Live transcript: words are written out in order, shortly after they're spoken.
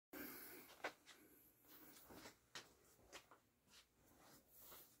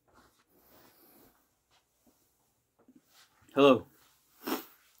Hello,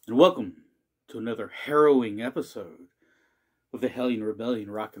 and welcome to another harrowing episode of the Hellion Rebellion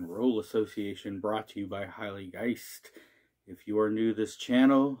Rock and Roll Association, brought to you by Highly Geist. If you are new to this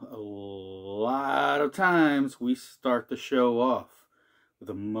channel, a lot of times we start the show off with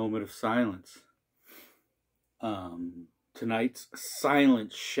a moment of silence. Tonight's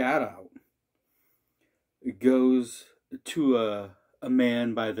silent shout-out goes to a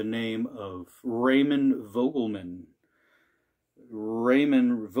man by the name of Raymond Vogelman.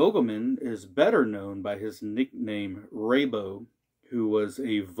 Raymond Vogelman is better known by his nickname Raybo, who was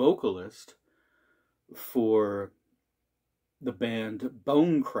a vocalist for the band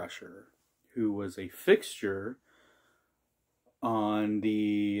Bone Crusher, who was a fixture on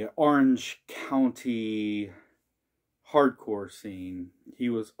the Orange County hardcore scene. He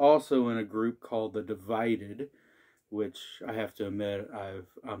was also in a group called The Divided, which I have to admit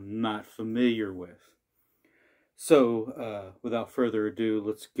I'm not familiar with. So, without further ado,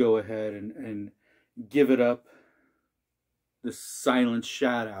 let's go ahead and give it up, this silent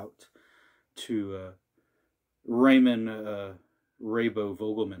shout out to Raymond Raybo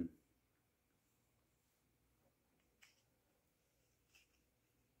Vogelman.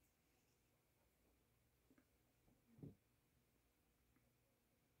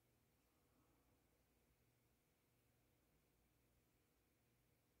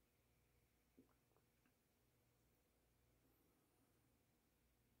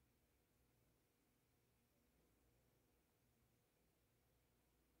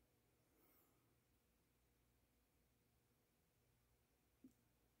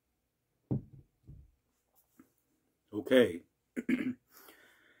 Okay.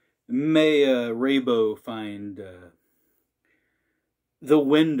 May Raybo find the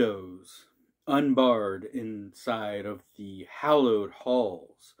windows unbarred inside of the hallowed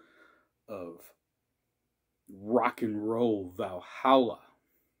halls of rock and roll Valhalla.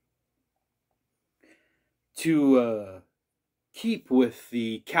 To keep with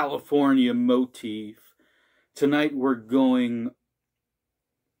the California motif, tonight we're going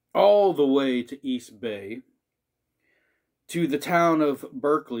all the way to East Bay, to the town of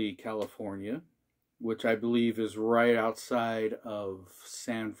Berkeley, California, which I believe is right outside of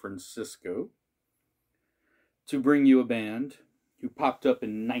San Francisco, to bring you a band who popped up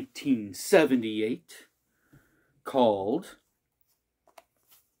in 1978 called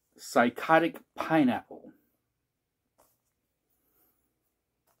Psychotic Pineapple.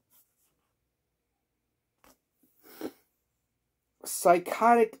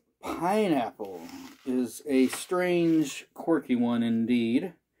 Psychotic Pineapple is a strange, quirky one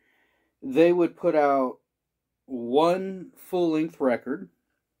indeed. They would put out one full-length record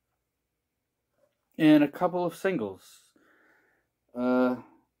and a couple of singles. Kind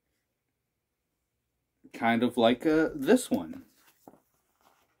of like this one.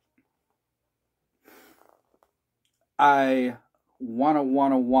 I wanna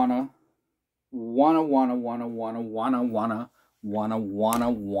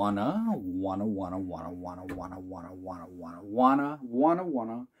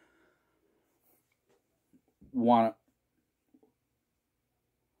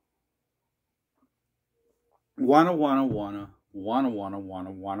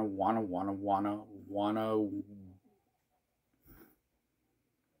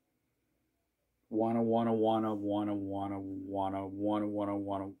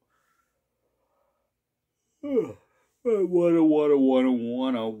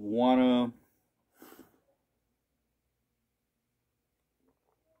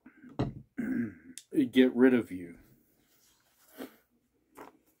get rid of you.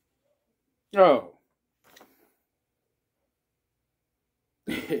 Oh.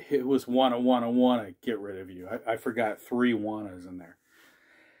 It was wanna get rid of you. I forgot 3 wannas in there.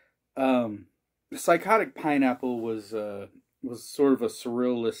 Psychotic Pineapple was sort of a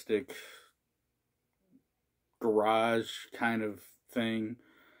surrealistic garage kind of thing.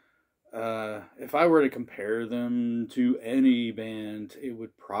 If I were to compare them to any band, it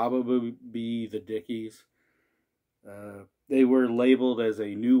would probably be the Dickies. They were labeled as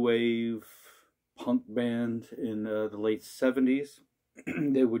a new wave punk band in the late 70s.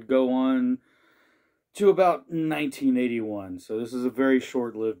 They would go on to about 1981. So this is a very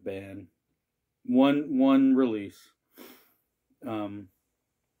short-lived band. One release.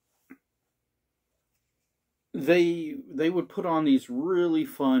 They would put on these really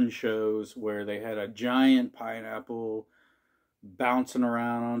fun shows where they had a giant pineapple bouncing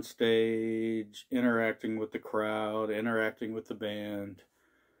around on stage, interacting with the crowd, interacting with the band.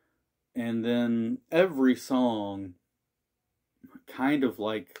 And then every song kind of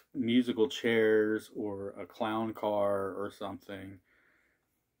like musical chairs or a clown car or something,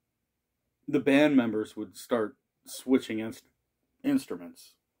 the band members would start switching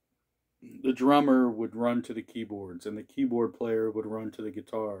instruments. The drummer would run to the keyboards, and the keyboard player would run to the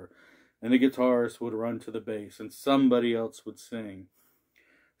guitar, and the guitarist would run to the bass, and somebody else would sing.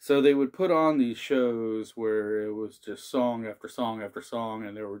 So they would put on these shows where it was just song after song after song,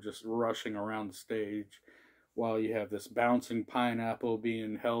 and they were just rushing around the stage while you have this bouncing pineapple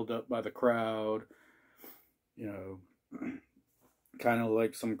being held up by the crowd, you know, kind of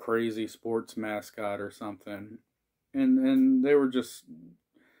like some crazy sports mascot or something. And they were just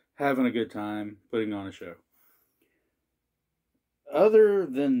having a good time putting on a show. Other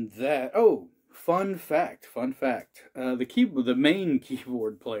than that, oh, fun fact. The main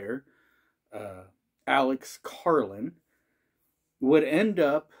keyboard player, Alex Carlin, would end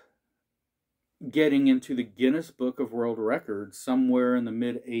up getting into the Guinness Book of World Records somewhere in the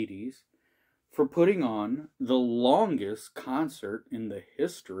mid-'80s for putting on the longest concert in the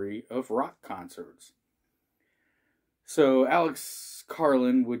history of rock concerts. So Alex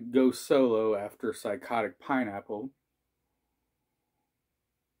Carlin would go solo after Psychotic Pineapple,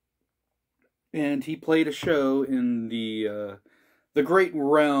 and he played a show in the great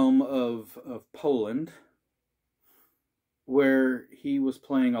realm of Poland, where he was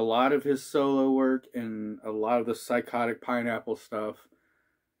playing a lot of his solo work and a lot of the Psychotic Pineapple stuff,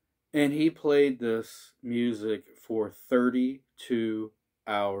 and he played this music for 32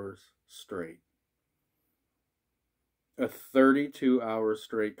 hours straight. A 32-hour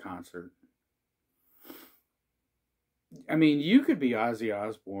straight concert. I mean, you could be Ozzy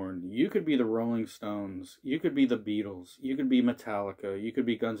Osbourne, you could be the Rolling Stones, you could be the Beatles, you could be Metallica, you could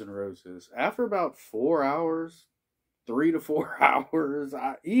be Guns N' Roses. After about 4 hours, 3 to 4 hours,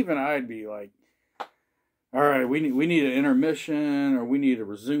 I'd be like, all right, we need an intermission, or we need to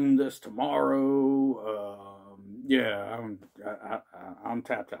resume this tomorrow. Yeah, I'm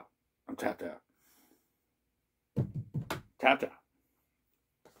tapped out. I'm tapped out. Tapped out.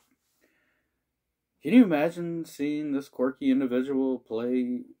 Can you imagine seeing this quirky individual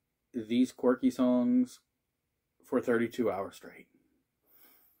play these quirky songs for 32 hours straight?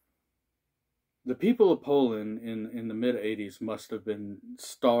 The people of Poland in the mid-'80s must have been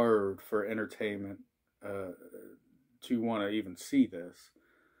starved for entertainment to want to even see this.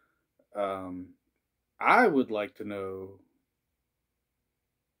 I would like to know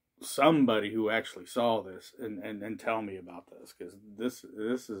somebody who actually saw this and tell me about this, because this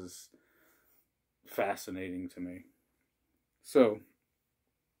is fascinating to me. So,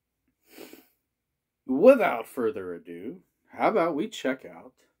 without further ado, how about we check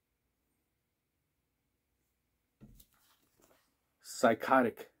out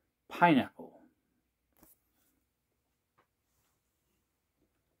Psychotic Pineapple.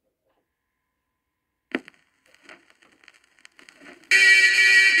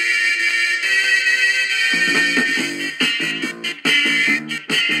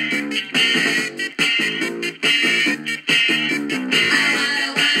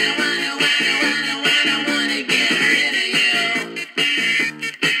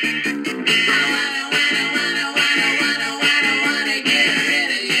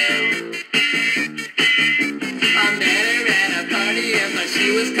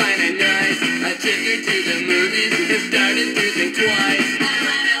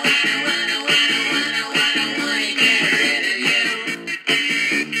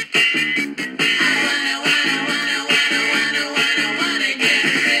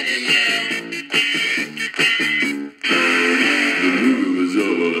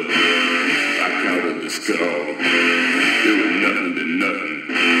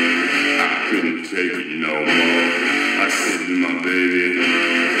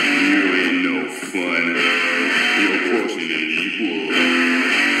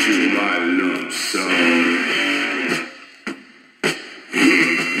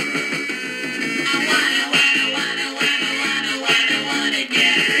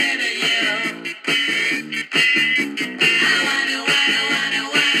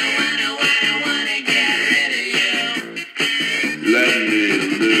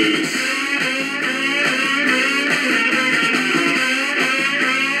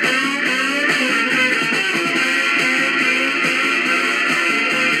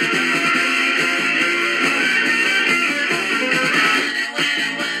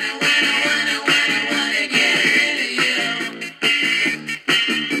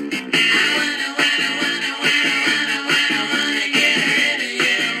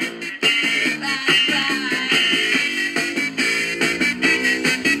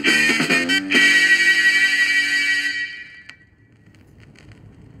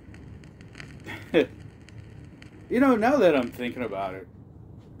 know, now that I'm thinking about it,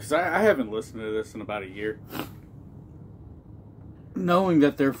 because I haven't listened to this in about a year, knowing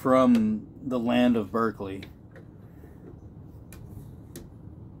that they're from the land of Berkeley,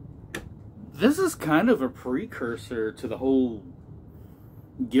 this is kind of a precursor to the whole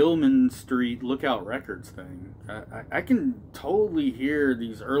Gilman Street Lookout Records thing. I can totally hear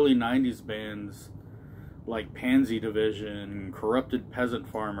these early 90s bands like Pansy Division, Corrupted Peasant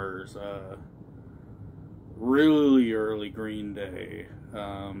Farmers, really early Green Day.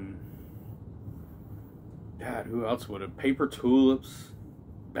 God, who else would have? Paper Tulips,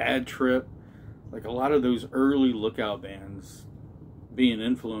 Bad Trip. Like a lot of those early Lookout bands being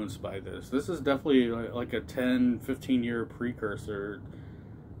influenced by this. This is definitely like a 10, 15 year precursor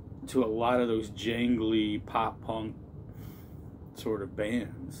to a lot of those jangly pop punk sort of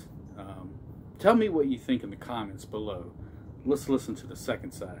bands. Tell me what you think in the comments below. Let's listen to the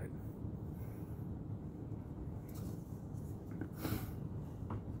second side.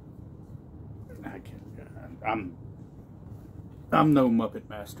 I'm no Muppet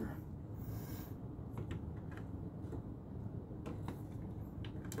Master.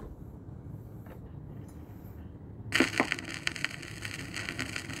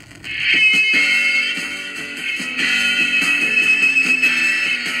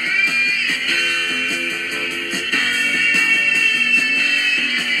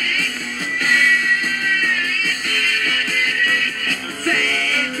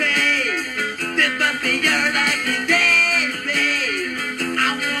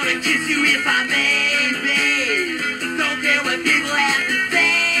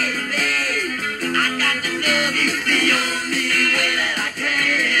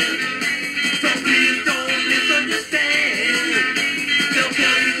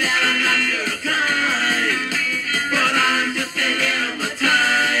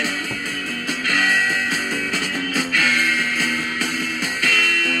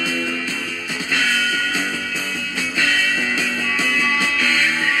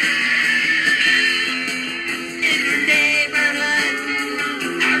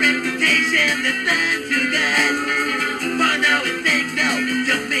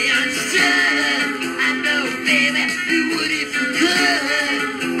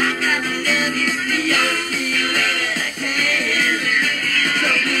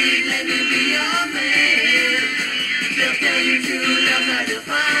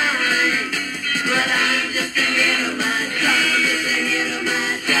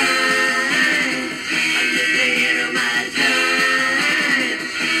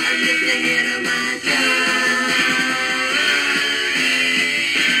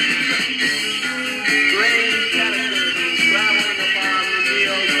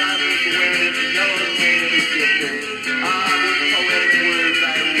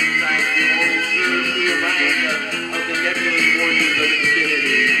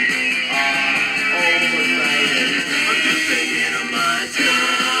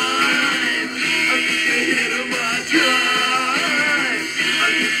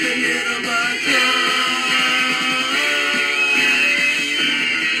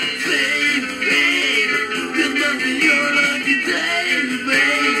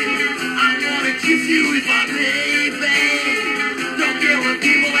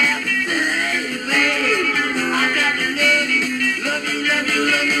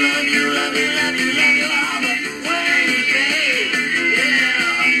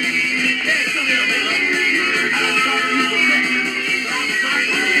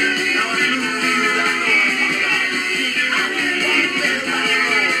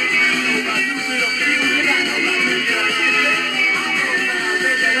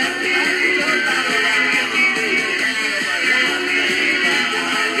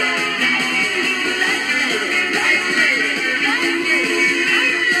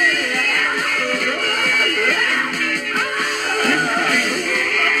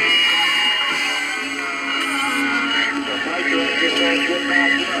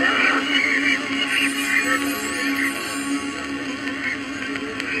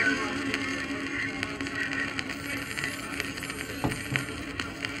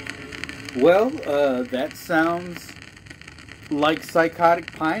 Well, that sounds like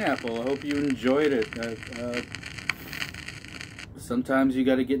Psychotic Pineapple. I hope you enjoyed it. Sometimes you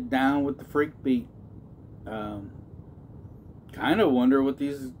got to get down with the freak beat. Kind of wonder what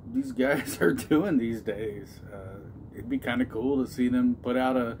these guys are doing these days. It'd be kind of cool to see them put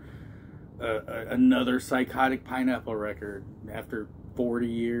out another Psychotic Pineapple record after 40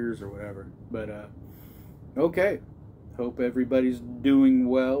 years or whatever. But okay. Hope everybody's doing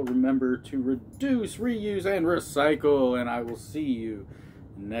well. Remember to reduce, reuse, and recycle. And I will see you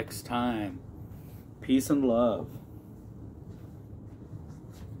next time. Peace and love.